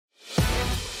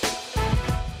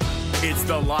It's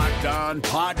the Locked On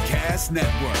Podcast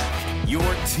Network, your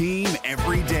team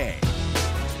every day.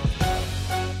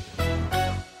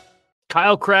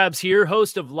 Kyle Krabs here,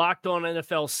 host of Locked On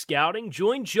NFL Scouting.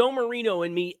 Join Joe Marino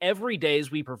and me every day as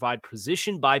we provide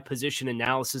position-by-position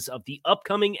analysis of the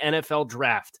upcoming NFL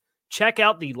Draft. Check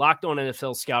out the Locked On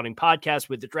NFL Scouting podcast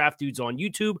with the Draft Dudes on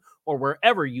YouTube or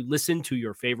wherever you listen to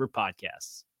your favorite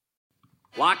podcasts.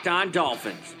 Locked On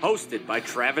Dolphins, hosted by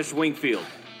Travis Wingfield,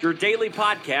 your daily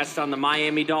podcast on the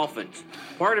Miami Dolphins,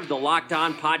 part of the Locked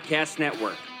On Podcast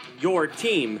Network, your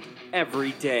team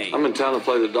every day. I'm in town to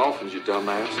play the Dolphins, you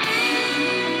dumbass.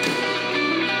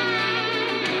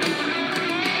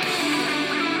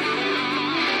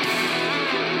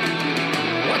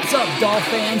 What's up, Dolph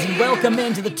fans, and welcome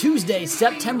into the Tuesday,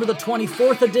 September the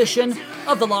 24th edition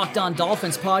of the Locked On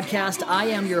Dolphins podcast. I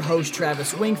am your host,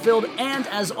 Travis Wingfield, and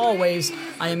as always,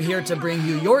 I am here to bring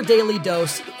you your daily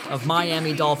dose of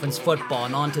Miami Dolphins football.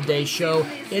 And on today's show,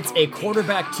 it's a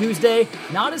Quarterback Tuesday,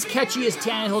 not as catchy as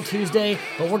Tannehill Tuesday,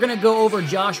 but we're going to go over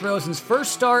Josh Rosen's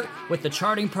first start with the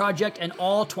charting project and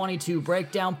all 22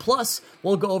 breakdown. Plus,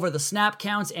 we'll go over the snap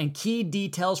counts and key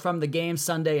details from the game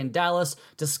Sunday in Dallas,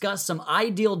 discuss some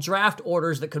ideal draft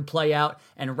orders that could play out,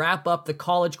 and wrap up the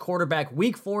college quarterback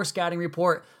Week 4 scouting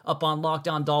report up on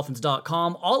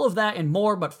LockedOnDolphins.com. All of that and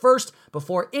more, but first,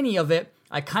 before any of it,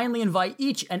 I kindly invite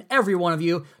each and every one of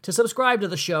you to subscribe to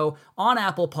the show on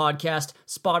Apple Podcast,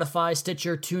 Spotify,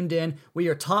 Stitcher, Tuned In. We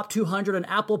are top 200 on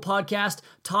Apple Podcast,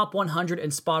 top 100 in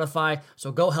Spotify,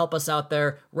 so go help us out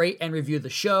there, rate and review the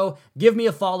show. Give me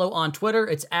a follow on Twitter.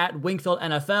 It's at Wingfield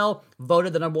NFL,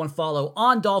 voted the number one follow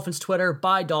on Dolphins Twitter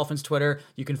by Dolphins Twitter.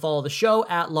 You can follow the show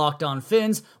at Locked On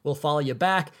Fins. We'll follow you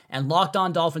back, and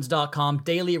LockedOnDolphins.com,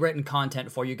 daily written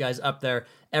content for you guys up there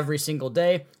every single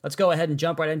day. Let's go ahead and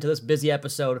jump right into this busy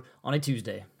episode on a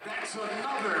Tuesday. That's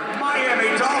another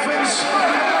Miami Dolphins.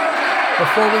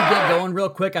 Before we get going real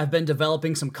quick, I've been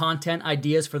developing some content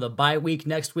ideas for the bye week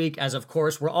next week, as of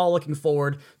course we're all looking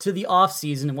forward to the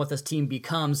offseason and what this team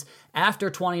becomes after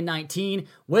 2019.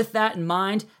 With that in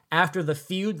mind, after the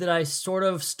feud that I sort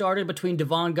of started between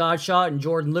Devon Godshot and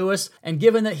Jordan Lewis, and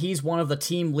given that he's one of the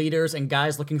team leaders and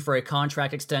guys looking for a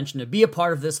contract extension to be a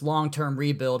part of this long-term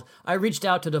rebuild, I reached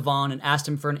out to Devon and asked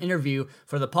him for an interview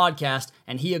for the podcast,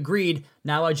 and he agreed.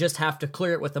 Now I just have to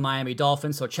clear it with the Miami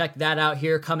Dolphins, so check that out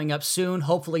here coming up soon,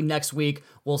 hopefully next week.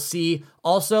 We'll see.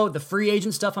 Also, the free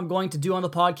agent stuff I'm going to do on the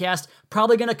podcast,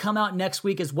 probably going to come out next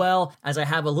week as well, as I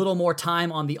have a little more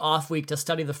time on the off week to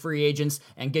study the free agents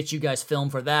and get you guys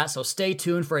filmed for that. So stay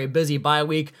tuned for a busy bye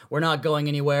week. We're not going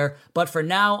anywhere. But for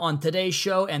now, on today's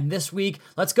show and this week,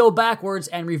 let's go backwards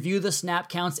and review the snap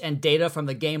counts and data from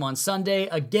the game on Sunday.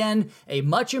 Again, a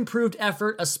much improved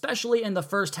effort, especially in the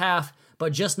first half,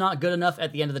 but just not good enough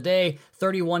at the end of the day.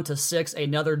 31-6,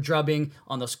 another drubbing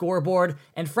on the scoreboard.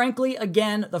 And frankly,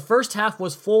 again, the first half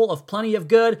was full of plenty of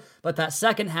good, but that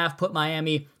second half put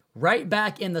Miami right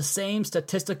back in the same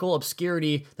statistical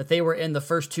obscurity that they were in the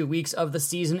first 2 weeks of the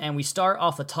season. And we start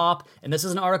off the top, and this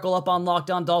is an article up on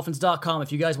LockedOnDolphins.com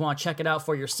if you guys want to check it out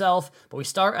for yourself. But we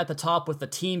start at the top with the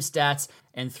team stats.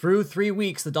 And through 3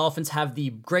 weeks, the Dolphins have the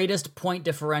greatest point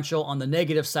differential on the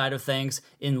negative side of things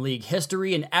in league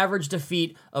history, an average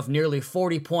defeat of nearly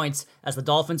 40 points, as the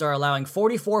Dolphins are allowing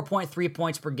 44.3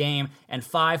 points per game and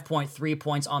 5.3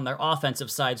 points on their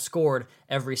offensive side scored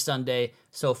every Sunday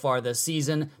so far this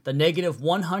season. The negative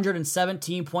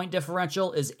 117 point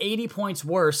differential is 80 points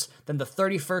worse than the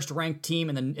 31st ranked team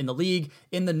in the league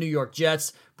in the New York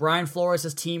Jets. Brian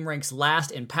Flores' team ranks last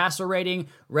in passer rating,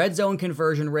 red zone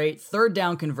conversion rate, third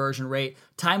down conversion rate,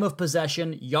 time of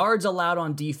possession, yards allowed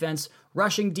on defense,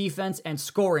 rushing defense, and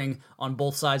scoring on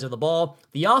both sides of the ball.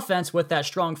 The offense, with that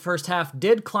strong first half,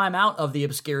 did climb out of the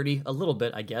obscurity a little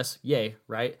bit, I guess. Yay,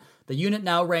 right? The unit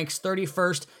now ranks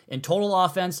 31st in total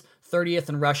offense, 30th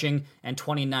in rushing, and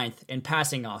 29th in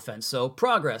passing offense. So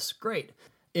progress, great.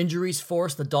 Injuries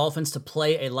forced the Dolphins to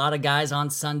play a lot of guys on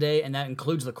Sunday, and that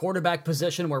includes the quarterback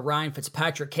position, where Ryan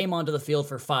Fitzpatrick came onto the field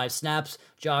for 5 snaps.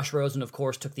 Josh Rosen, of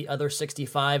course, took the other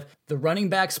 65. The running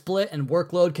back split and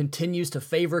workload continues to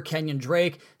favor Kenyon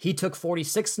Drake. He took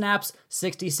 46 snaps,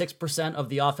 66% of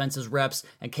the offense's reps,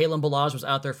 and Kalen Ballage was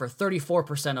out there for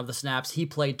 34% of the snaps. He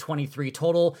played 23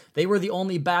 total. They were the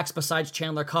only backs besides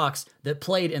Chandler Cox that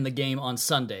played in the game on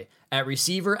Sunday. At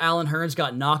receiver, Allen Hurns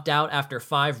got knocked out after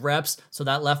 5 reps, so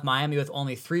that left Miami with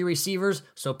only 3 receivers.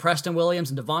 So Preston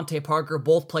Williams and Devontae Parker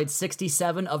both played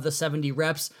 67 of the 70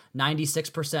 reps,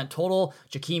 96% total.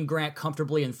 Jakeem Grant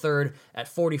comfortably in third at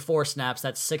 44 snaps.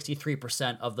 That's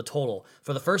 63% of the total.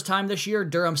 For the first time this year,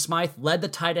 Durham Smythe led the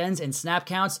tight ends in snap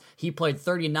counts. He played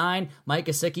 39, Mike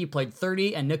Gesicki played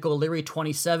 30, and Nick O'Leary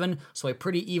 27. So a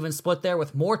pretty even split there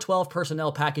with more 12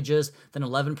 personnel packages than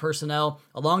 11 personnel.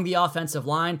 Along the offensive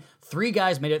line, 3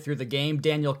 guys made it through the game.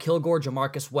 Daniel Kilgore,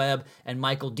 Jamarcus Webb, and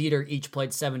Michael Dieter each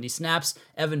played 70 snaps.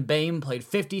 Evan Boehm played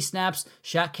 50 snaps.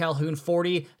 Shaq Calhoun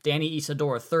 40, Danny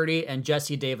Isidora 30, and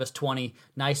Jesse Davis 20.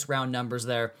 Nice round numbers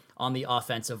there on the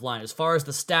offensive line. As far as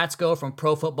the stats go from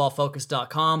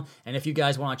ProFootballFocus.com, and if you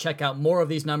guys want to check out more of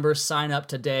these numbers, sign up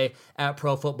today at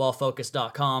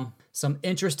ProFootballFocus.com. Some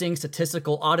interesting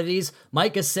statistical oddities.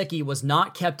 Mike Gesicki was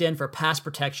not kept in for pass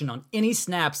protection on any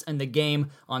snaps in the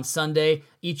game on Sunday.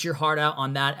 Eat your heart out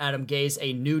on that, Adam Gase.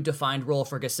 A new defined role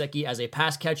for Gesicki as a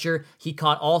pass catcher. He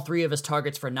caught all 3 of his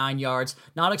targets for 9 yards.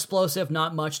 Not explosive,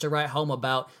 not much to write home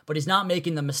about, but he's not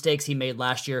making the mistakes he made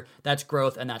last year. That's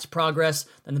growth and that's progress.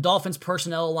 And the Dolphins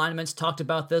personnel alignments talked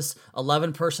about this.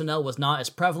 11 personnel was not as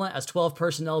prevalent as 12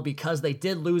 personnel because they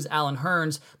did lose Allen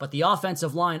Hurns, but the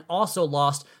offensive line also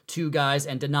lost 2 guys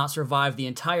and did not survive the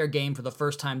entire game for the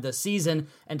first time this season.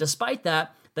 And despite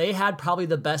that, they had probably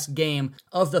the best game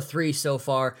of the 3 so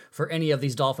far for any of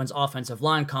these Dolphins offensive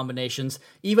line combinations,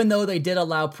 even though they did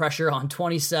allow pressure on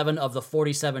 27 of the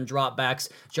 47 dropbacks.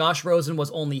 Josh Rosen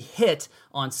was only hit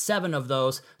on 7 of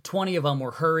those. 20 of them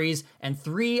were hurries, and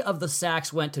 3 of the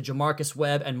sacks went to Jamarcus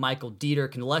Webb and Michael Dieter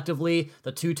collectively.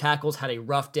 The 2 tackles had a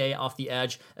rough day off the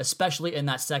edge, especially in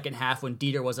that second half when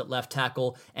Dieter was at left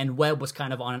tackle and Webb was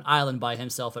kind of on an island by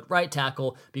himself at right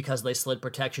tackle because they slid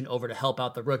protection over to help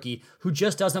out the rookie, who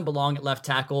just doesn't belong at left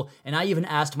tackle. And I even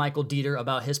asked Michael Dieter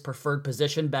about his preferred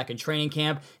position back in training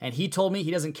camp, and he told me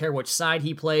he doesn't care which side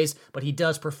he plays, but he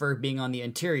does prefer being on the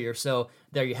interior. So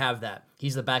there you have that.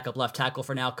 He's the backup left tackle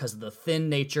for now because of the thin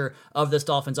nature of this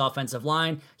Dolphins offensive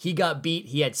line. He got beat.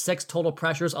 He had 6 total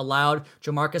pressures allowed.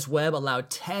 Jamarcus Webb allowed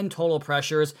 10 total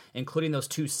pressures, including those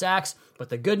 2 sacks. But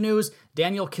the good news,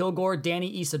 Daniel Kilgore,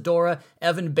 Danny Isidora,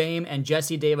 Evan Boehm, and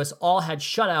Jesse Davis all had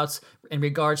shutouts in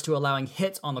regards to allowing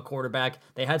hits on the quarterback.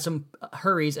 They had some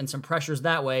hurries and some pressures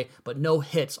that way, but no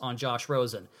hits on Josh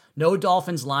Rosen. No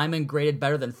Dolphins lineman graded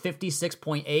better than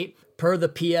 56.8 per the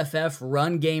PFF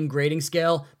run game grading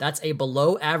scale. That's a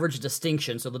below average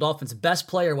distinction. So the Dolphins' best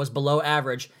player was below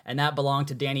average, and that belonged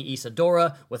to Danny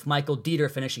Isidora, with Michael Dieter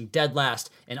finishing dead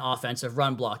last in offensive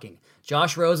run blocking.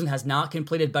 Josh Rosen has not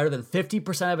completed better than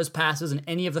 50% of his passes in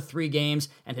any of the 3 games,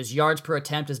 and his yards per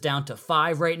attempt is down to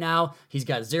 5 right now. He's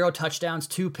got 0 touchdowns,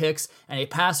 2 picks, and a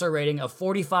passer rating of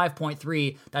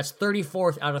 45.3. That's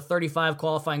 34th out of 35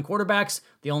 qualifying quarterbacks.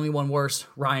 The only one worse,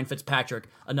 Ryan Fitzpatrick,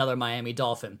 another Miami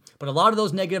Dolphin. But a lot of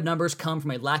those negative numbers come from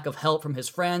a lack of help from his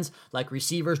friends, like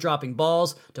receivers dropping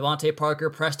balls. Devontae Parker,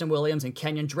 Preston Williams, and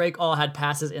Kenyon Drake all had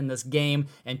passes in this game,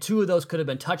 and 2 of those could have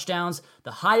been touchdowns.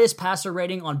 The highest passer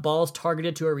rating on balls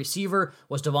targeted to a receiver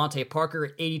was Devontae Parker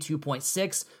at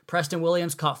 82.6. Preston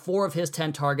Williams caught 4 of his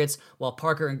 10 targets, while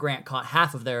Parker and Grant caught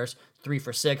half of theirs, 3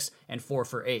 for 6 and 4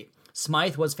 for 8.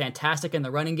 Smythe was fantastic in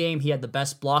the running game. He had the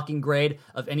best blocking grade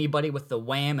of anybody with the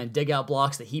wham and dig out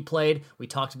blocks that he played. We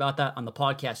talked about that on the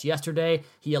podcast yesterday.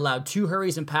 He allowed 2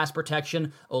 hurries in pass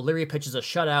protection. O'Leary pitches a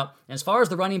shutout. And as far as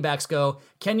the running backs go,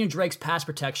 Kenyon Drake's pass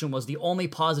protection was the only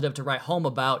positive to write home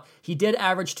about. He did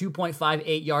average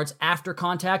 2.58 yards after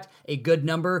contact, a good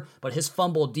number, but his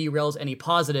fumble derails any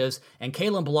positives, and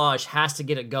Kalen Ballage has to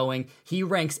get it going. He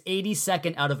ranks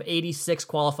 82nd out of 86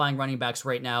 qualifying running backs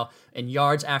right now in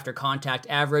yards after contact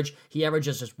average. He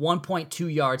averages just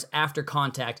 1.2 yards after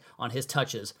contact on his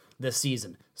touches this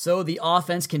season. So the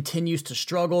offense continues to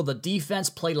struggle. The defense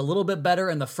played a little bit better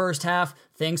in the first half.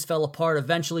 Things fell apart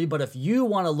eventually, but if you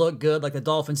want to look good like the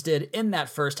Dolphins did in that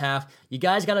first half, you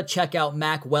guys got to check out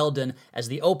Mack Weldon, as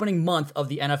the opening month of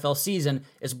the NFL season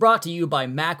is brought to you by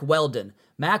Mack Weldon.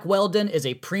 Mack Weldon is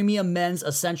a premium men's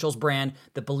essentials brand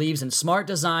that believes in smart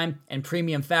design and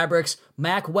premium fabrics.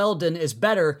 Mack Weldon is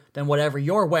better than whatever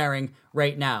you're wearing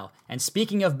right now. And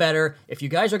speaking of better, if you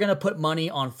guys are going to put money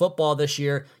on football this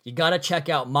year, you got to check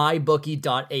out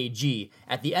mybookie.ag.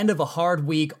 At the end of a hard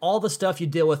week, all the stuff you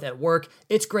deal with at work,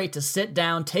 it's great to sit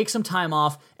down, take some time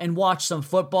off, and watch some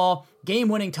football.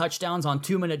 Game-winning touchdowns on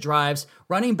 2-minute drives,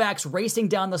 running backs racing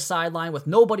down the sideline with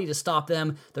nobody to stop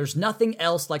them. There's nothing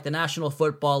else like the National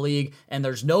Football League, and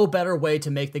there's no better way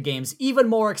to make the games even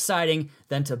more exciting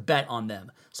than to bet on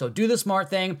them. So do the smart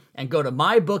thing and go to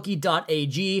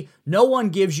mybookie.ag. No No one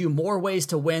gives you more ways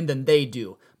to win than they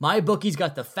do. MyBookie's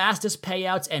got the fastest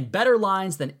payouts and better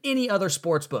lines than any other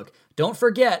sportsbook. Don't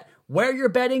forget, where you're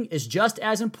betting is just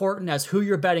as important as who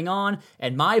you're betting on,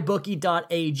 and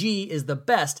mybookie.ag is the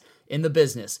best in the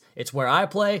business. It's where I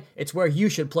play. It's where you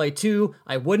should play too.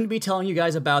 I wouldn't be telling you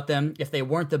guys about them if they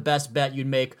weren't the best bet you'd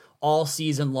make all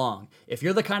season long. If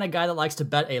you're the kind of guy that likes to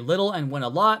bet a little and win a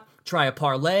lot, try a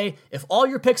parlay. If all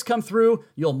your picks come through,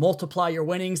 you'll multiply your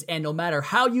winnings, and no matter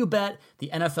how you bet,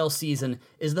 the NFL season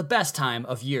is the best time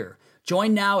of year.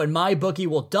 Join now and MyBookie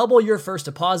will double your first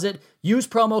deposit. Use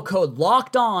promo code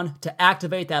LOCKEDON to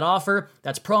activate that offer.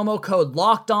 That's promo code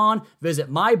LOCKEDON.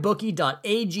 Visit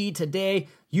mybookie.ag today.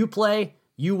 You play,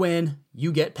 you win,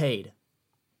 you get paid.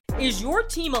 Is your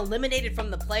team eliminated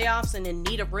from the playoffs and in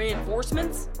need of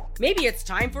reinforcements? Maybe it's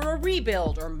time for a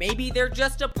rebuild, or maybe they're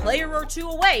just a player or two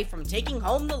away from taking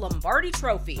home the Lombardi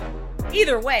Trophy.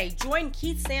 Either way, join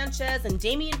Keith Sanchez and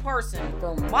Damian Parson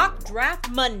for Mock Draft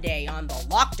Monday on the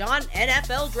Locked On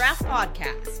NFL Draft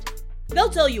Podcast. They'll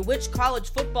tell you which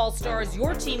college football stars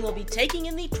your team will be taking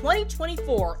in the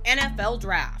 2024 NFL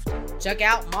Draft. Check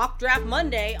out Mock Draft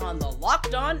Monday on the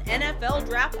Locked On NFL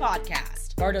Draft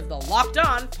Podcast, part of the Locked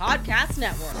On Podcast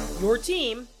Network, your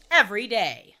team every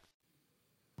day.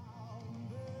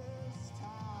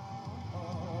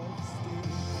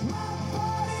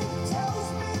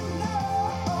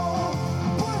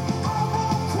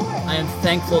 I am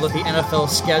thankful that the NFL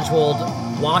scheduled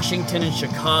Washington and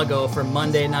Chicago for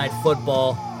Monday Night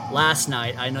Football last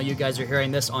night. I know you guys are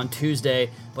hearing this on Tuesday,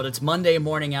 but it's Monday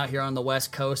morning out here on the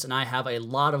West Coast, and I have a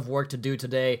lot of work to do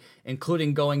today,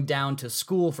 including going down to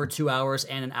school for 2 hours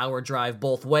and an hour drive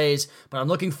both ways. But I'm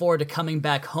looking forward to coming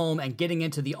back home and getting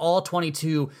into the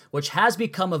All-22, which has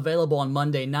become available on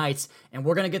Monday nights, and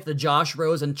we're going to get the Josh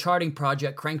Rosen charting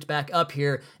project cranked back up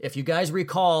here. If you guys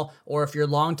recall, or if you're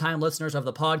longtime listeners of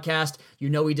the podcast, you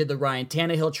know we did the Ryan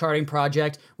Tannehill charting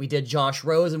project. We did Josh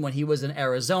Rosen when he was in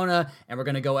Arizona, and we're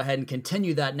going to go ahead and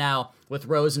continue that now with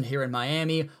Rosen here in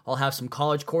Miami. I'll have some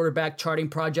college quarterback charting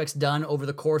projects done over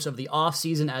the course of the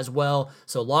offseason as well.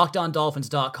 So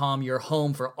LockedOnDolphins.com, your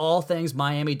home for all things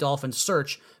Miami Dolphins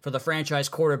search for the franchise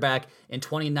quarterback in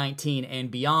 2019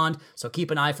 and beyond. So keep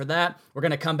an eye for that. We're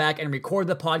going to come back and record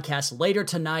the podcast later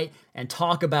tonight and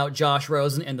talk about Josh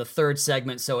Rosen in the third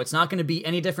segment. So it's not going to be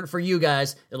any different for you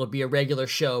guys. It'll be a regular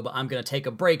show, but I'm going to take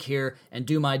a break here and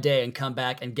do my day and come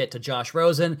back and get to Josh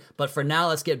Rosen. But for now,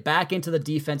 let's get back into the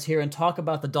defense here and talk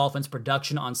about the Dolphins'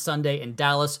 production on Sunday in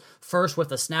Dallas. First with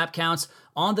the snap counts.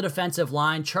 On the defensive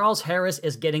line, Charles Harris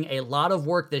is getting a lot of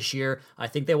work this year. I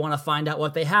think they want to find out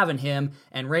what they have in him,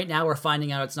 and right now we're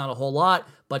finding out it's not a whole lot,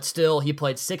 but still, he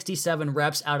played 67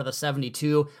 reps out of the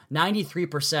 72.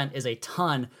 93% is a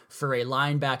ton for a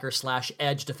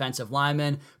linebacker/edge defensive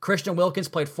lineman. Christian Wilkins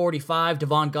played 45.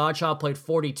 Devon Gottschall played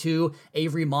 42.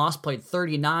 Avery Moss played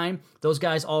 39. Those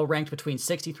guys all ranked between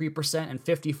 63% and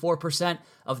 54%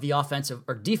 of the offensive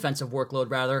or defensive workload,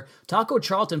 rather. Taco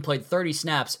Charlton played 30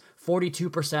 snaps.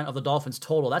 42% of the Dolphins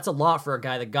total. That's a lot for a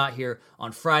guy that got here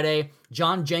on Friday.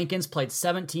 John Jenkins played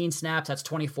 17 snaps. That's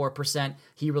 24%.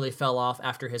 He really fell off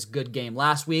after his good game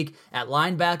last week. At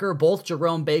linebacker, both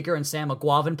Jerome Baker and Sam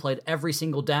McGuavin played every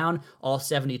single down, all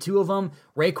 72 of them.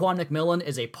 Raekwon McMillan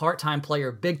is a part-time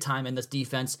player, big time in this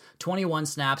defense. 21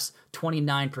 snaps,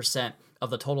 29% of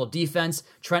the total defense.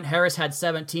 Trent Harris had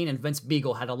 17 and Vince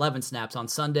Beagle had 11 snaps on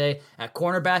Sunday. At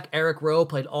cornerback, Eric Rowe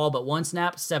played all but one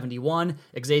snap, 71.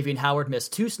 Xavier Howard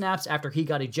missed 2 snaps after he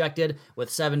got ejected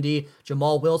with 70.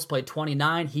 Jamal Wiltz played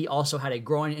 29. He also had a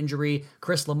groin injury.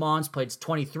 Chris Lamons played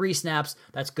 23 snaps.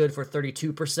 That's good for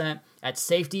 32%. At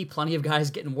safety, plenty of guys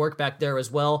getting work back there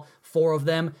as well. 4 of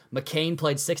them. McCain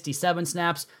played 67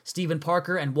 snaps. Stephen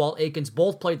Parker and Walt Aikens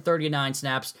both played 39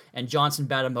 snaps. And Johnson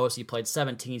Batamosi played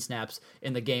 17 snaps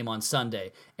in the game on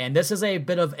Sunday. And this is a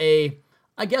bit of a,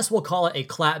 I guess we'll call it a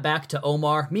clapback to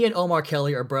Omar. Me and Omar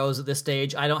Kelly are bros at this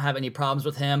stage. I don't have any problems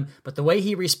with him. But the way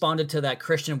he responded to that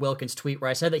Christian Wilkins tweet where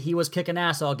I said that he was kicking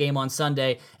ass all game on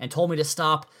Sunday and told me to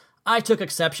stop, I took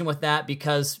exception with that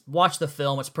because, watch the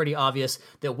film, it's pretty obvious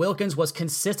that Wilkins was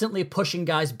consistently pushing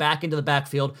guys back into the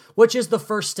backfield, which is the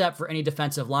first step for any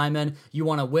defensive lineman. You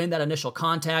want to win that initial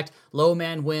contact, low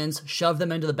man wins, shove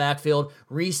them into the backfield,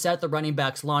 reset the running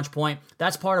back's launch point.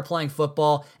 That's part of playing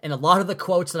football, and a lot of the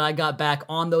quotes that I got back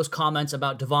on those comments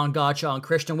about Devon Gottschall and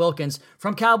Christian Wilkins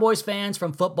from Cowboys fans,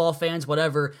 from football fans,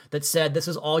 whatever, that said this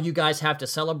is all you guys have to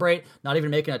celebrate, not even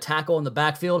making a tackle in the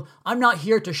backfield. I'm not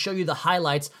here to show you the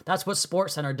highlights. That's what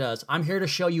SportsCenter does. I'm here to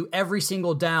show you every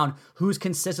single down who's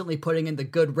consistently putting in the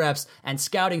good reps and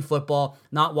scouting football,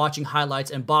 not watching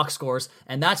highlights and box scores.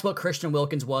 And that's what Christian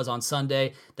Wilkins was on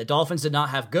Sunday. The Dolphins did not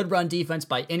have good run defense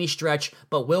by any stretch,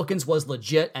 but Wilkins was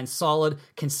legit and solid,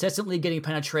 consistently getting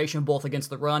penetration both against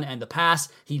the run and the pass.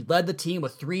 He led the team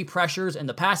with 3 pressures in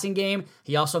the passing game.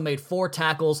 He also made 4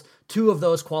 tackles, 2 of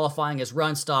those qualifying as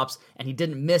run stops, and he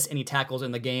didn't miss any tackles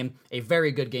in the game. A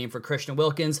very good game for Christian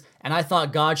Wilkins, and I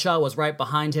thought Godchaux was right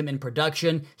behind him in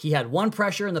production. He had 1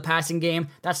 pressure in the passing game.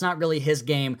 That's not really his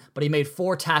game, but he made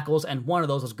 4 tackles, and 1 of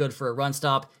those was good for a run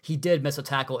stop. He did miss a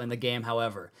tackle in the game,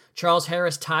 however. Charles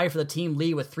Harris tied for the team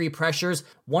lead with 3 pressures.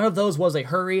 1 of those was a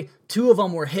hurry, 2 of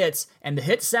them were hits, and the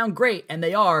hits sound great, and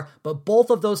they are, but both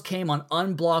of those came on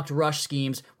unblocked rush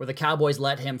schemes where the Cowboys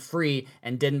let him free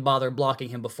and didn't bother blocking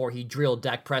him before he drilled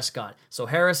Dak Prescott. So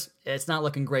Harris, it's not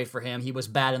looking great for him. He was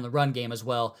bad in the run game as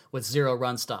well, with 0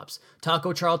 run stops.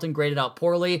 Taco Charlton graded out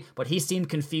poorly, but he seemed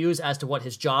confused as to what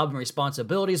his job and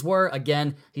responsibilities were.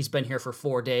 Again, he's been here for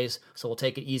 4 days, so we'll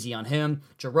take it easy on him.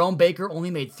 Jerome Baker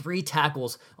only made 3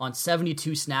 tackles on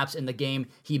 72 snaps in the game.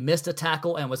 He missed a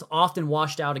tackle and was often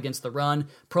washed out against the run.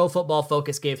 Pro Football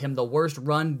Focus gave him the worst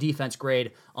run defense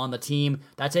grade on the team.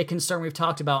 That's a concern we've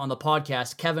talked about on the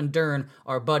podcast. Kevin Dern,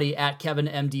 our buddy at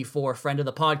KevinMD4, friend of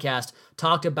the podcast,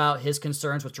 talked about his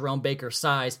concerns with Jerome Baker's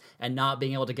size and not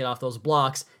being able to get off those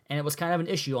blocks, and it was kind of an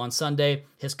issue on Sunday.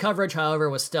 His coverage, however,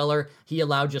 was stellar. He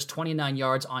allowed just 29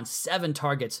 yards on 7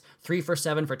 targets, 3 for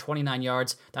 7 for 29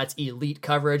 yards. That's elite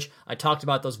coverage. I talked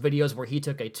about those videos where he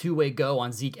took a 2-way go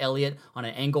on Zeke Elliott on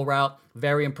an angle route.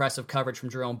 Very impressive coverage from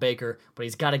Jerome Baker, but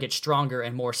he's got to get stronger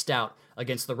and more stout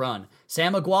against the run.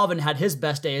 Sam McGuavin had his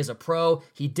best day as a pro.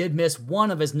 He did miss 1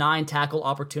 of his 9 tackle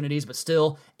opportunities, but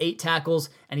still 8 tackles,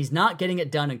 and he's not getting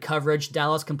it done in coverage.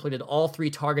 Dallas completed all 3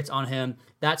 targets on him.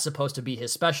 That's supposed to be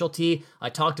his specialty. I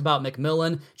talked about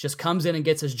McMillan, just comes in and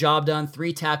gets his job done.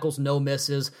 3 tackles, no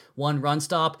misses, 1 run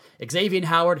stop. Xavier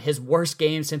Howard, his worst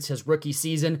game since his rookie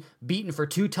season, beaten for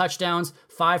 2 touchdowns,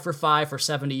 5 for 5 for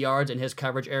 70 yards in his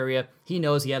coverage area. He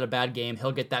knows he had a bad game.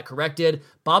 He'll get that corrected.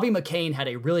 Bobby McCain had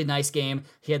a really nice game.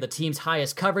 He had the team's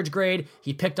highest coverage grade.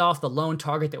 He picked off the lone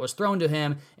target that was thrown to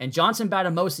him. And Johnson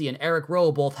Batamosi and Eric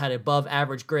Rowe both had above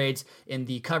average grades in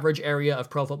the coverage area of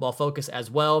Pro Football Focus as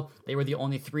well. They were the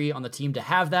only 3 on the team to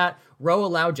have that. Rowe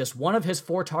allowed just 1 of his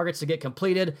 4 targets to get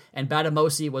completed, and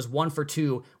Batamosi was 1 for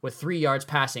 2 with 3 yards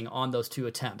passing on those 2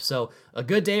 attempts. So a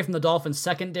good day from the Dolphins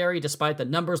secondary despite the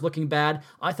numbers looking bad.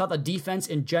 I thought the defense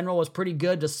in general was pretty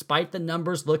good despite the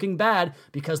numbers looking bad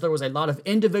because there was a lot of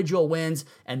individual wins,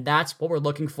 and that's what we're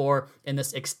looking for in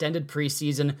this extended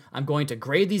preseason. I'm going to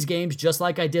grade these games just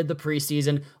like I did the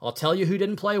preseason. I'll tell you who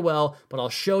didn't play well, but I'll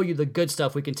show you the good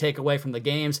stuff we can take away from the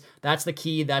games. That's the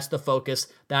key. That's the focus.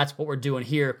 That's what we're doing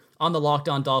here on the Locked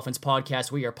On Dolphins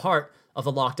podcast. We are part of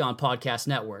the Locked On Podcast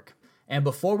Network. And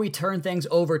before we turn things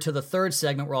over to the third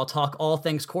segment where I'll talk all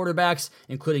things quarterbacks,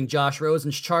 including Josh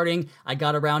Rosen's charting, I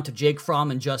got around to Jake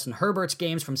Fromm and Justin Herbert's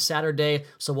games from Saturday,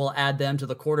 so we'll add them to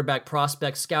the quarterback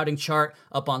prospect scouting chart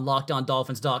up on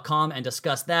LockedOnDolphins.com and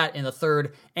discuss that in the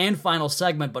third and final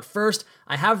segment. But first,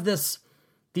 I have these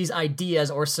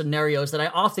ideas or scenarios that I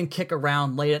often kick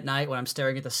around late at night when I'm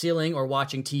staring at the ceiling or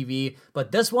watching TV,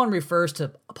 but this one refers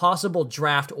to possible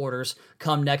draft orders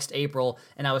come next April,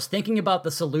 and I was thinking about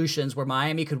the solutions where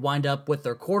Miami could wind up with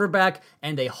their quarterback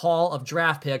and a haul of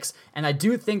draft picks, and I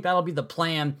do think that'll be the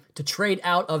plan to trade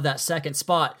out of that second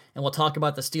spot, and we'll talk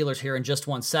about the Steelers here in just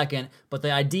 1 second, but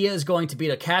the idea is going to be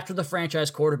to capture the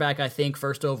franchise quarterback, I think,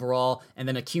 first overall, and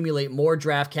then accumulate more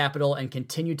draft capital and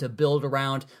continue to build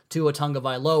around Tua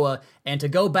Tagovailoa. And to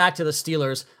go back to the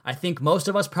Steelers, I think most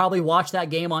of us probably watched that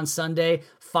game on Sunday.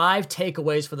 5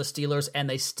 takeaways for the Steelers, and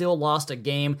they still lost a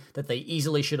game that they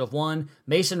easily should have won.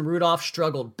 Mason Rudolph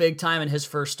struggled big time in his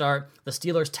first start. The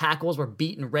Steelers' tackles were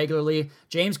beaten regularly.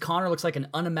 James Conner looks like an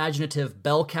unimaginative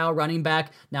bell cow running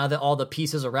back now that all the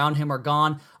pieces around him are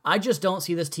gone. I just don't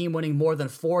see this team winning more than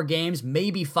 4 games,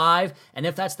 maybe 5, and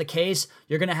if that's the case,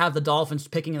 you're going to have the Dolphins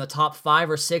picking in the top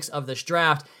 5 or 6 of this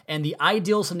draft, and the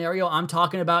ideal scenario I'm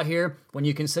talking about here, when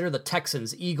you consider the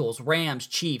Texans, Eagles, Rams,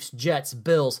 Chiefs, Jets,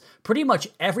 Bills, pretty much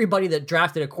everybody that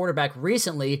drafted a quarterback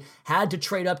recently had to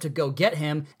trade up to go get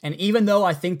him, and even though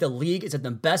I think the league is in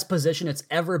the best position it's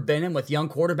ever been in with young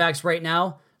quarterbacks right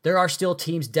now, there are still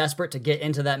teams desperate to get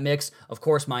into that mix. Of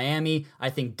course, Miami. I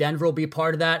think Denver will be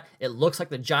part of that. It looks like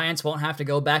the Giants won't have to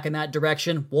go back in that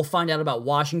direction. We'll find out about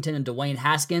Washington and Dwayne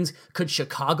Haskins. Could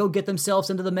Chicago get themselves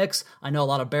into the mix? I know a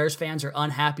lot of Bears fans are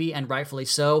unhappy, and rightfully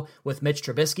so, with Mitch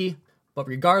Trubisky. But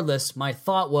regardless, my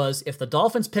thought was if the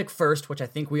Dolphins pick first, which I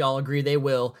think we all agree they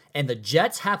will, and the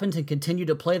Jets happen to continue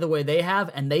to play the way they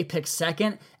have and they pick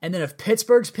second, and then if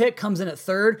Pittsburgh's pick comes in at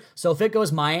third, so if it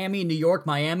goes Miami, New York,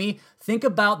 Miami, think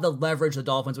about the leverage the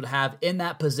Dolphins would have in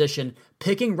that position,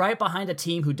 picking right behind a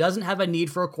team who doesn't have a need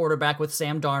for a quarterback with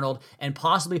Sam Darnold, and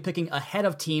possibly picking ahead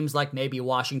of teams like maybe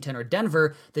Washington or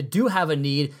Denver that do have a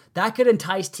need. That could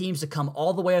entice teams to come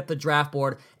all the way up the draft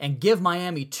board and give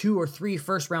Miami 2 or 3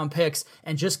 first-round picks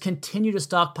and just continue to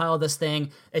stockpile this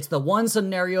thing. It's the one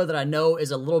scenario that I know is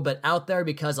a little bit out there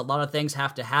because a lot of things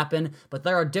have to happen, but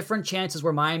there are different chances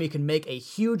where Miami can make a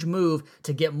huge move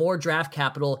to get more draft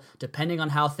capital depending on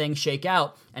how things shake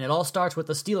out. And it all starts with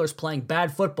the Steelers playing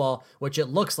bad football, which it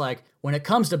looks like when it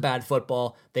comes to bad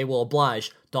football, they will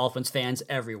oblige Dolphins fans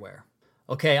everywhere.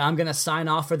 Okay, I'm going to sign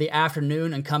off for the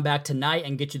afternoon and come back tonight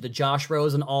and get you the Josh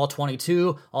Rosen All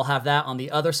 22. I'll have that on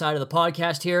the other side of the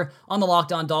podcast here on the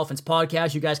Locked On Dolphins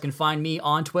podcast. You guys can find me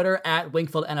on Twitter at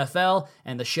Wingfield NFL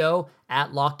and the show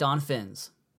at Locked On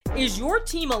Fins. Is your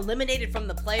team eliminated from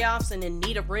the playoffs and in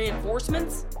need of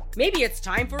reinforcements? Maybe it's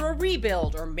time for a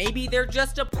rebuild, or maybe they're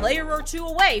just a player or two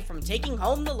away from taking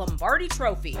home the Lombardi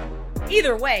Trophy.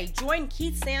 Either way, join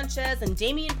Keith Sanchez and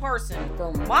Damian Parson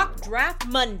for Mock Draft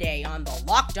Monday on the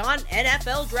Locked On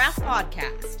NFL Draft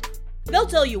Podcast. They'll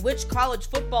tell you which college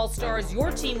football stars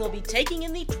your team will be taking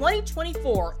in the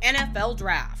 2024 NFL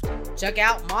Draft. Check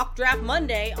out Mock Draft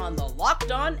Monday on the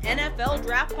Locked On NFL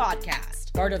Draft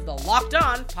Podcast, part of the Locked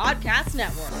On Podcast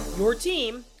Network, your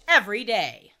team every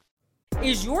day.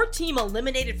 Is your team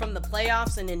eliminated from the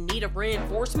playoffs and in need of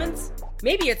reinforcements?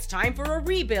 Maybe it's time for a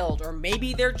rebuild, or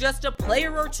maybe they're just a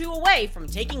player or two away from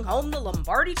taking home the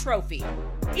Lombardi Trophy.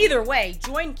 Either way,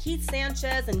 join Keith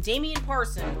Sanchez and Damian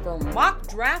Parson for Mock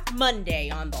Draft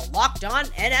Monday on the Locked On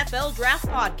NFL Draft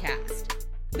Podcast.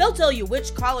 They'll tell you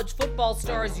which college football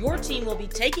stars your team will be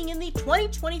taking in the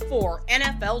 2024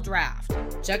 NFL Draft.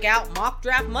 Check out Mock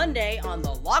Draft Monday on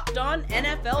the Locked On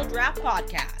NFL Draft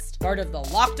Podcast, part of the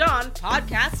Locked On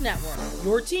Podcast Network,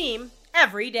 your team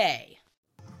every day.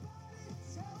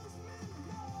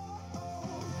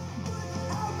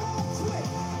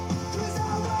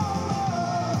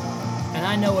 And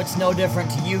I know it's no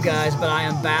different to you guys, but I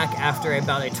am back after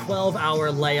about a 12-hour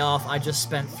layoff. I just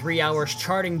spent 3 hours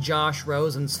charting Josh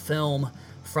Rosen's film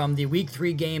from the Week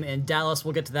 3 game in Dallas.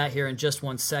 We'll get to that here in just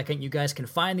 1 second. You guys can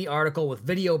find the article with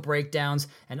video breakdowns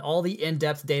and all the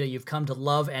in-depth data you've come to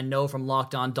love and know from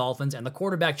Locked On Dolphins and the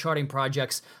quarterback charting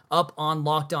projects up on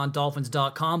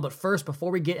LockedOnDolphins.com. But first, before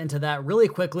we get into that really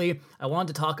quickly, I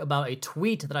wanted to talk about a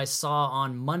tweet that I saw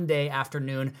on Monday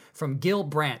afternoon from Gil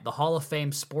Brandt, the Hall of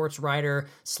Fame sports writer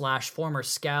 / former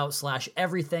scout /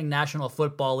 everything National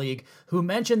Football League, who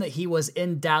mentioned that he was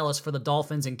in Dallas for the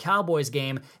Dolphins and Cowboys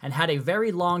game and had a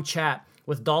very long chat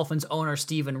with Dolphins owner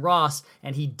Stephen Ross,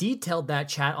 and he detailed that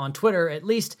chat on Twitter, at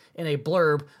least in a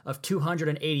blurb of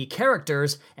 280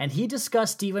 characters, and he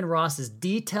discussed Stephen Ross's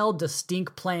detailed,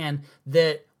 distinct plan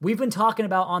that we've been talking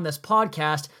about on this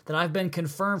podcast, that I've been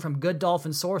confirmed from good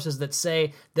Dolphin sources that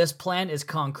say this plan is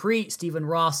concrete. Stephen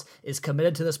Ross is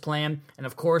committed to this plan, and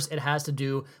of course it has to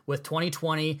do with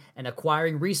 2020 and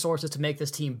acquiring resources to make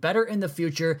this team better in the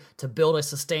future, to build a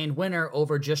sustained winner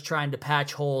over just trying to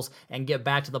patch holes and get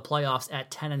back to the playoffs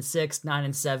at 10-6,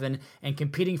 9-7, and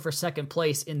competing for second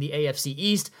place in the AFC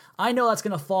East. I know that's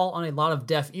going to fall on a lot of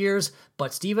deaf ears,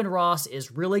 but Stephen Ross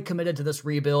is really committed to this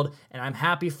rebuild, and I'm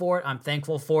happy for it. I'm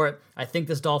thankful for it. I think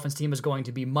this Dolphins team is going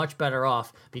to be much better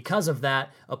off because of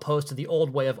that, opposed to the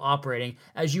old way of operating.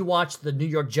 As you watch the New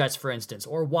York Jets, for instance,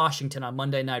 or Washington on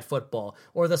Monday Night Football,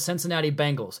 or the Cincinnati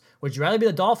Bengals, would you rather be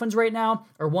the Dolphins right now,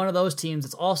 or one of those teams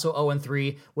that's also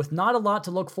 0-3 with not a lot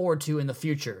to look forward to in the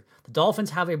future? The Dolphins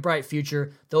have a bright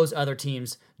future. Those other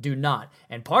teams do not.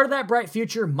 And part of that bright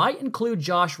future might include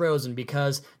Josh Rosen,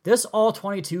 because this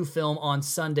All-22 film on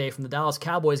Sunday from the Dallas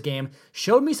Cowboys game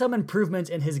showed me some improvements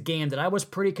in his game that I was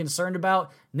pretty concerned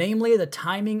about, namely the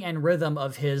timing and rhythm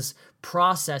of his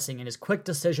processing and his quick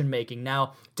decision making.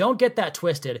 Now, don't get that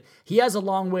twisted. He has a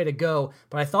long way to go,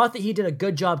 but I thought that he did a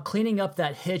good job cleaning up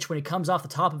that hitch when he comes off the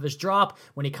top of his drop,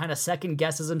 when he kind of second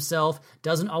guesses himself,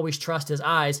 doesn't always trust his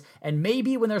eyes, and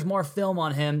maybe when there's more film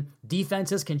on him,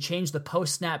 defenses can change the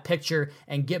post-snap picture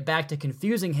and get back to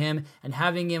confusing him and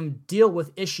having him deal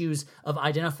with issues of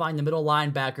identifying the middle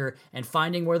linebacker and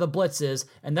finding where the blitz is.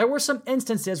 And there were some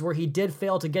instances where he did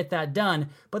fail to get that done,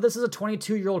 but this is a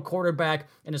 22-year-old quarterback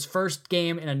in his first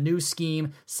game in a new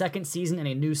scheme, second season in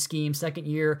a new scheme, second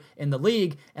year in the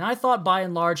league, and I thought by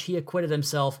and large he acquitted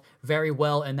himself very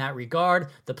well in that regard.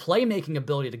 The playmaking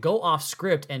ability to go off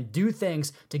script and do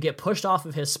things to get pushed off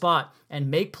of his spot and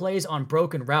make plays on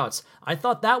broken routes. I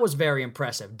thought that was very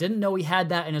impressive. Didn't know he had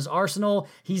that in his arsenal.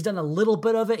 He's done a little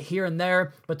bit of it here and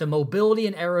there, but the mobility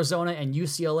in Arizona and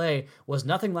UCLA was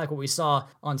nothing like what we saw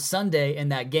on Sunday in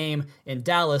that game in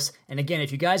Dallas. And again,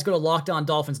 if you guys go to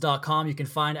LockedOnDolphins.com, you can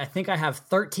find, I think I have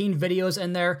 13 videos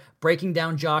in there breaking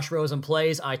down Josh Rosen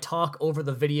plays. I talk over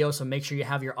the video, so make sure you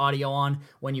have your audio on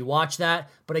when you watch that.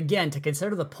 But again, to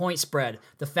consider the point spread,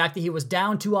 the fact that he was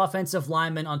down 2 offensive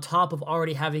linemen on top of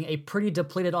already having a pretty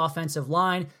depleted offensive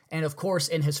line, and of course,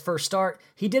 in his first start,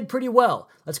 he did pretty well.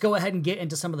 Let's go ahead and get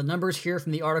into some of the numbers here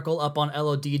from the article up on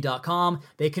LOD.com.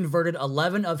 They converted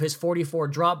 11 of his 44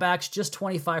 dropbacks, just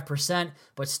 25%,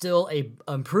 but still a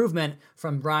improvement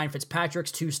from Ryan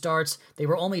Fitzpatrick's 2 starts. They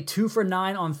were only 2 for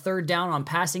 9 on third down on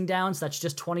passing downs. That's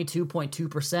just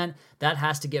 22.2%. That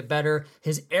has to get better.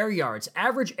 His air yards,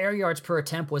 average air yards per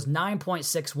attempt was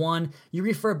 9.61. You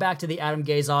refer back to the Adam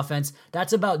Gase offense,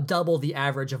 that's about double the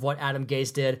average of what Adam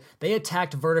Gase did. They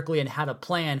attacked vertically and had a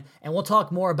plan, and we'll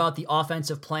talk more about the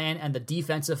offensive plan and the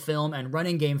defensive film and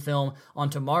running game film on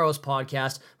tomorrow's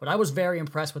podcast, but I was very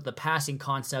impressed with the passing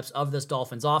concepts of this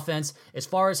Dolphins offense. As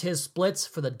far as his splits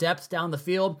for the depth down the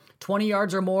field, 20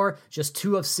 yards or more, just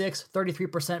 2 of 6,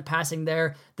 33% passing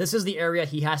there. This is the area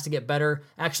he has to get better.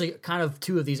 Actually, kind of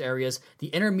 2 of these areas. The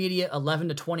intermediate 11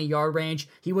 to 20 yard range,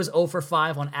 he was 0 for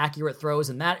 5 on accurate throws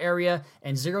in that area,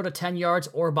 and 0 to 10 yards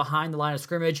or behind the line of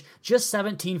scrimmage, just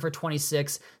 17 for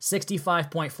 26,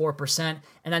 65.4%.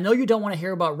 And I know you don't want to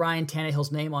hear about Ryan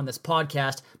Tannehill's name on this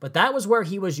podcast, but that was where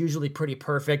he was usually pretty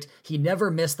perfect. He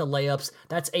never missed the layups.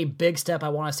 That's a big step I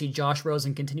want to see Josh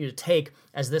Rosen continue to take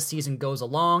as this season goes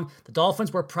along. The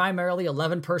Dolphins were primarily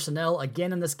 11 personnel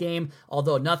again in this game,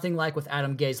 although nothing like with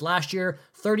Adam Gase last year.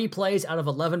 30 plays out of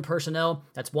 11 personnel,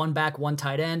 that's 1 back, 1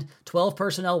 tight end. 12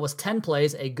 personnel was 10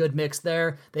 plays, a good mix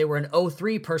there. They were an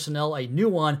 0-3 personnel, a new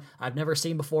one I've never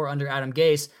seen before under Adam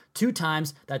Gase. 2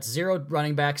 times, that's 0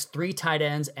 running backs, 3 tight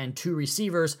ends, and 2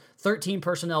 receivers. 13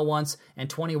 personnel once, and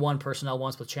 21 personnel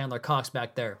once with Chandler Cox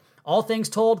back there. All things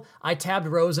told, I tabbed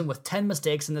Rosen with 10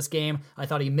 mistakes in this game. I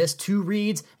thought he missed 2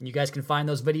 reads, and you guys can find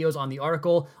those videos on the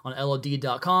article on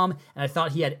LOD.com, and I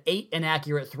thought he had 8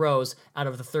 inaccurate throws out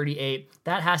of the 38.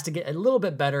 That has to get a little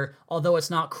bit better, although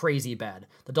it's not crazy bad.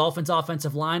 The Dolphins'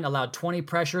 offensive line allowed 20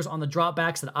 pressures on the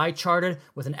dropbacks that I charted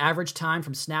with an average time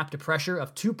from snap to pressure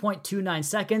of 2.29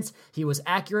 seconds. He was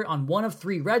accurate on 1 of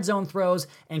 3 red zone throws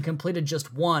and completed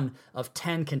just 1 of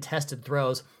 10 contested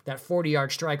throws. That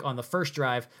 40-yard strike on the first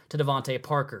drive to Devontae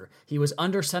Parker. He was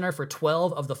under center for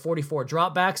 12 of the 44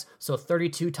 dropbacks, so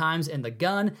 32 times in the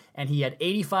gun, and he had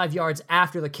 85 yards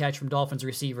after the catch from Dolphins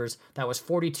receivers. That was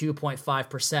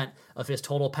 42.5% of his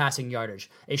total passing yardage.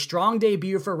 A strong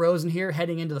debut for Rosen here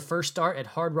heading into the first start at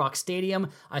Hard Rock Stadium.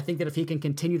 I think that if he can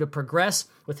continue to progress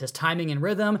with his timing and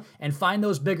rhythm and find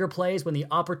those bigger plays when the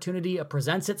opportunity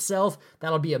presents itself,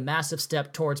 that'll be a massive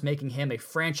step towards making him a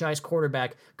franchise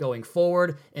quarterback going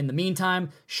forward. In the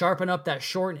meantime, sharpen up that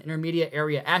short and intermediate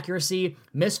area accuracy,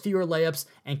 miss fewer layups,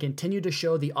 and continue to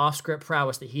show the off-script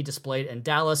prowess that he displayed in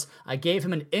Dallas. I gave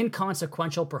him an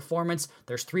inconsequential performance.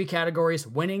 There's 3 categories: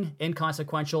 winning,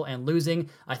 inconsequential, and losing.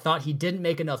 I thought he didn't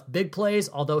make enough big plays,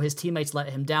 although his teammates let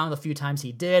him down the few times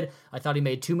he did. I thought he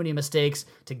made too many mistakes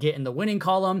to get in the winning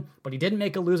column, but he didn't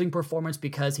make a losing performance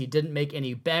because he didn't make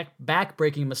any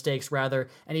back-breaking mistakes, rather,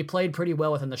 and he played pretty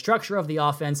well within the structure of the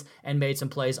offense and made some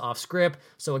plays off script.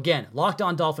 So again,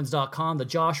 LockedOnDolphins.com, the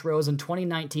Josh Rosen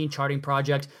 2019 charting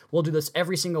project. We'll do this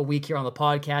every single week here on the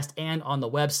podcast and on the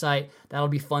website. That'll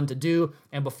be fun to do.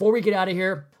 And before we get out of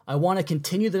here, I want to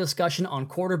continue the discussion on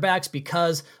quarterbacks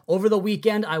because over the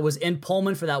weekend I was in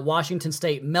Pullman for that Washington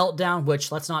State meltdown,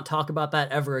 which let's not talk about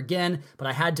that ever again, but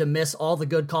I had to miss all the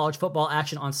good college football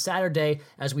action on Saturday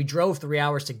as we drove 3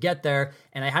 hours to get there,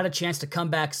 and I had a chance to come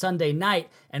back Sunday night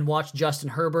and watch Justin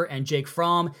Herbert and Jake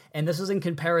Fromm, and this is in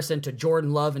comparison to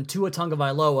Jordan Love and Tua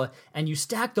Tagovailoa, and you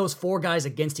stack those 4 guys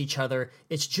against each other,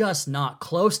 it's just not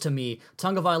close to me.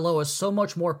 Tagovailoa is so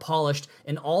much more polished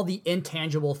in all the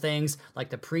intangible things like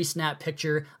the pre-snap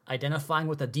picture, identifying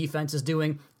what the defense is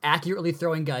doing, accurately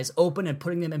throwing guys open and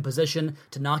putting them in position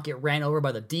to not get ran over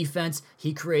by the defense.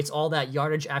 He creates all that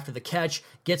yardage after the catch,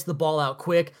 gets the ball out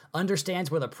quick,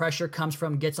 understands where the pressure comes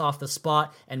from, gets off the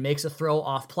spot, and makes a throw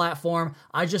off platform.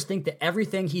 I just think that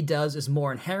everything he does is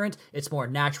more inherent. It's more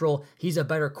natural. He's a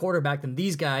better quarterback than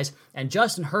these guys. And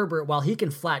Justin Herbert, while he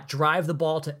can flat drive the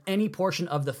ball to any portion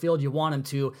of the field you want him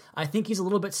to, I think he's a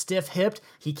little bit stiff-hipped.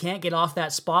 He can't get off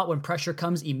that spot when pressure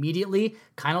comes immediately,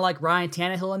 kind of like Ryan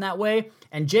Tannehill in that way.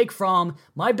 And Jake Fromm,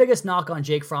 my biggest knock on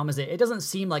Jake Fromm is that it doesn't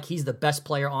seem like he's the best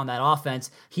player on that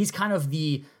offense. He's kind of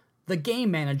the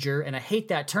game manager, and I hate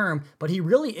that term, but he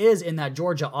really is in that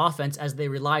Georgia offense as they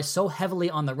rely so heavily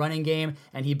on the running game,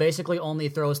 and he basically only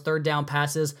throws third down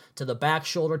passes to the back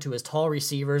shoulder to his tall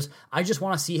receivers. I just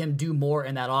want to see him do more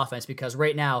in that offense because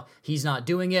right now he's not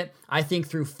doing it. I think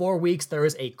through 4 weeks there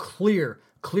is a clear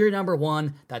number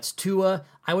one. That's Tua.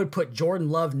 I would put Jordan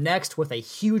Love next with a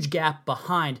huge gap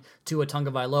behind Tua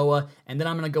Tagovailoa. And then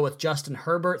I'm going to go with Justin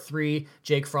Herbert 3,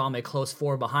 Jake Fromm a close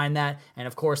 4 behind that. And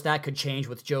of course that could change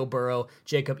with Joe Burrow,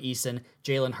 Jacob Eason,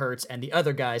 Jalen Hurts, and the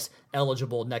other guys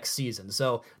eligible next season.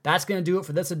 So that's going to do it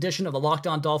for this edition of the Locked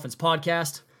On Dolphins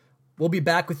podcast. We'll be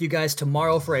back with you guys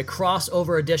tomorrow for a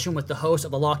crossover edition with the host of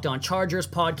the Locked On Chargers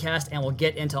podcast, and we'll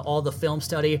get into all the film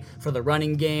study for the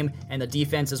running game and the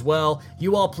defense as well.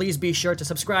 You all please be sure to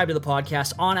subscribe to the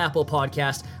podcast on Apple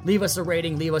Podcasts. Leave us a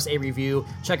rating, leave us a review.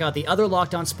 Check out the other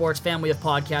Locked On Sports family of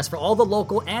podcasts for all the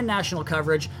local and national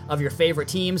coverage of your favorite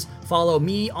teams. Follow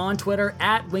me on Twitter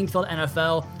at Wingfield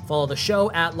NFL. Follow the show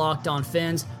at Locked On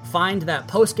Fins. Find that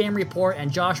post-game report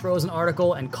and Josh Rosen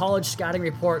article and college scouting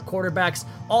report, quarterbacks,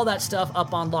 all that stuff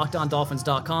up on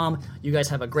LockedOnDolphins.com. You guys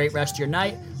have a great rest of your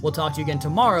night. We'll talk to you again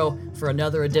tomorrow for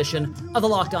another edition of the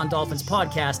Locked On Dolphins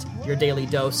podcast, your daily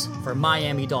dose for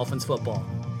Miami Dolphins football.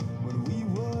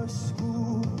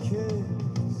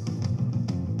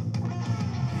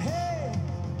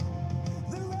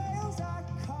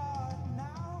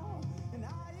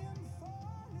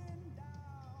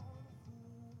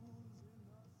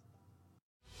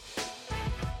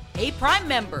 Hey, Prime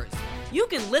members, you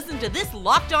can listen to this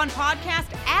Locked On podcast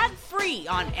ad-free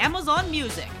on Amazon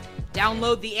Music.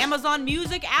 Download the Amazon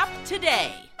Music app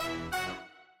today.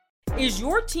 Is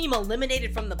your team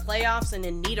eliminated from the playoffs and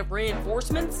in need of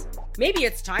reinforcements? Maybe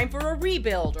it's time for a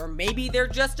rebuild, or maybe they're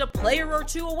just a player or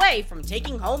two away from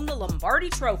taking home the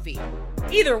Lombardi Trophy.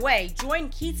 Either way, join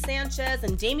Keith Sanchez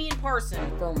and Damian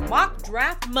Parson for Mock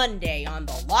Draft Monday on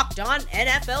the Locked On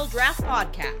NFL Draft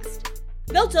Podcast.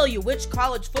 They'll tell you which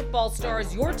college football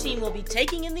stars your team will be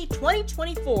taking in the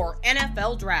 2024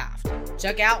 NFL Draft.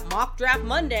 Check out Mock Draft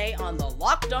Monday on the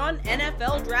Locked On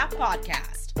NFL Draft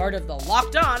Podcast, part of the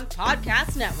Locked On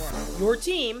Podcast Network, your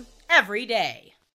team every day.